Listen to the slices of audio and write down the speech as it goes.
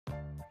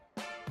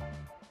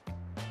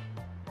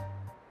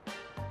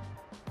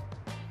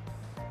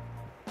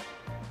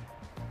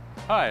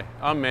Hi,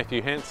 I'm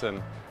Matthew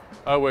Hansen.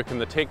 I work in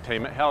the tech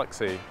team at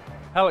Halaxy.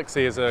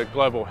 Halaxy is a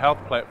global health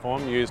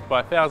platform used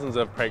by thousands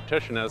of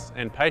practitioners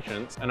and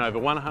patients in over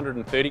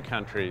 130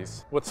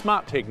 countries. With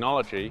smart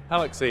technology,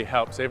 Halaxy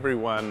helps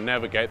everyone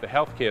navigate the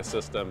healthcare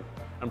system,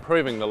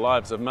 improving the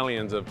lives of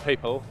millions of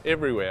people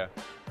everywhere.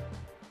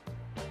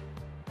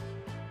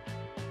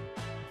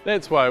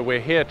 That's why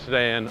we're here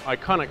today in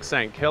iconic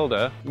St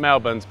Kilda,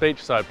 Melbourne's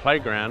beachside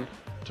playground,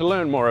 to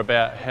learn more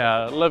about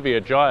how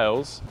Livia,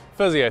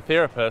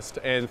 physiotherapist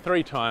and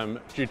three-time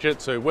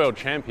jiu-jitsu world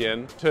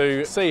champion,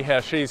 to see how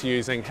she's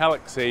using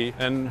Halaxy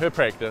in her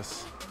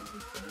practice.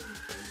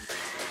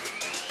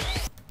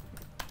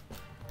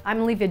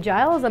 I'm Livia.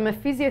 I'm a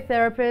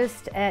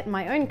physiotherapist at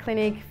my own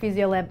clinic,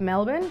 PhysioLab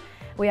Melbourne.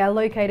 We are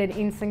located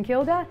in St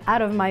Kilda,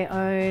 out of my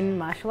own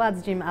martial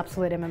arts gym,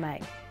 Absolute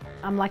MMA.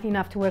 I'm lucky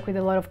enough to work with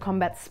a lot of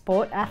combat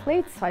sport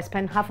athletes. So I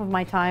spend half of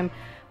my time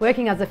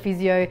working as a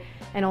physio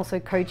and also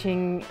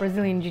coaching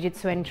Brazilian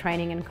Jiu-Jitsu and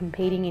training and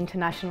competing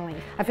internationally.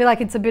 I feel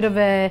like it's a bit of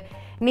a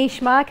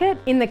niche market.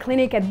 In the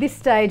clinic at this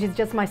stage, it's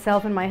just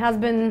myself and my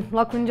husband,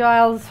 Lachlan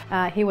Giles.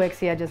 He works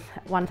here just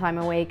one time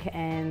a week,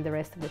 and the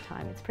rest of the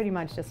time it's pretty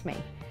much just me.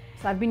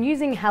 So I've been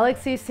using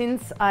Halaxy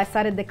since I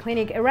started the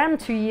clinic around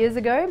 2 years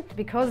ago.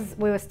 Because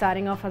we were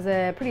starting off as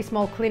a pretty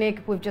small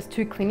clinic with just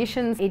 2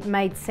 clinicians, it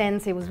made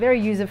sense. It was very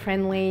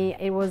user-friendly.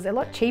 It was a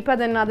lot cheaper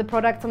than other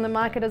products on the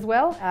market as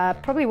well.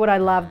 Probably what I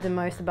loved the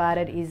most about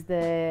it is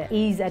the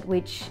ease at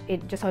which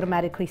it just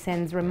automatically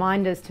sends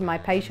reminders to my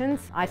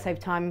patients. I save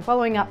time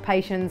following up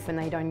patients and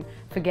they don't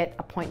forget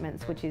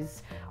appointments, which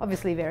is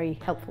obviously very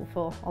helpful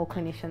for all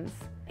clinicians.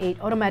 It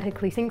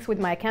automatically syncs with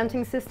my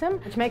accounting system,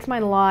 which makes my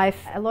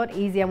life a lot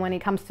easier when it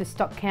comes to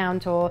stock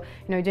count or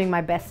doing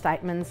my best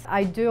statements.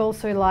 I do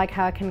also like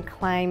how I can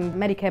claim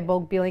Medicare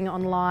bulk billing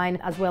online,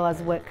 as well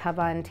as work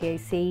cover and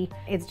TAC.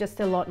 It's just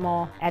a lot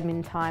more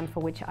admin time,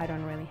 for which I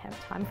don't really have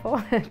time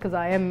for because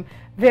I am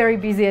very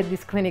busy at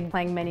this clinic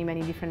playing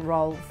many different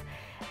roles.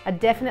 I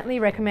definitely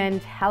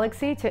recommend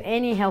Halaxy to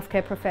any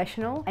healthcare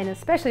professional, and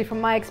especially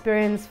from my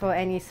experience for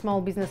any small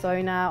business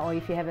owner, or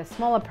if you have a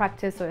smaller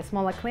practice or a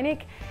smaller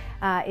clinic.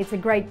 It's a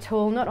great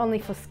tool not only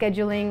for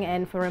scheduling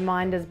and for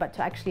reminders, but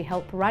to actually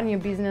help run your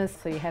business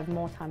so you have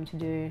more time to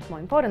do more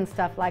important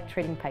stuff like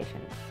treating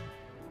patients.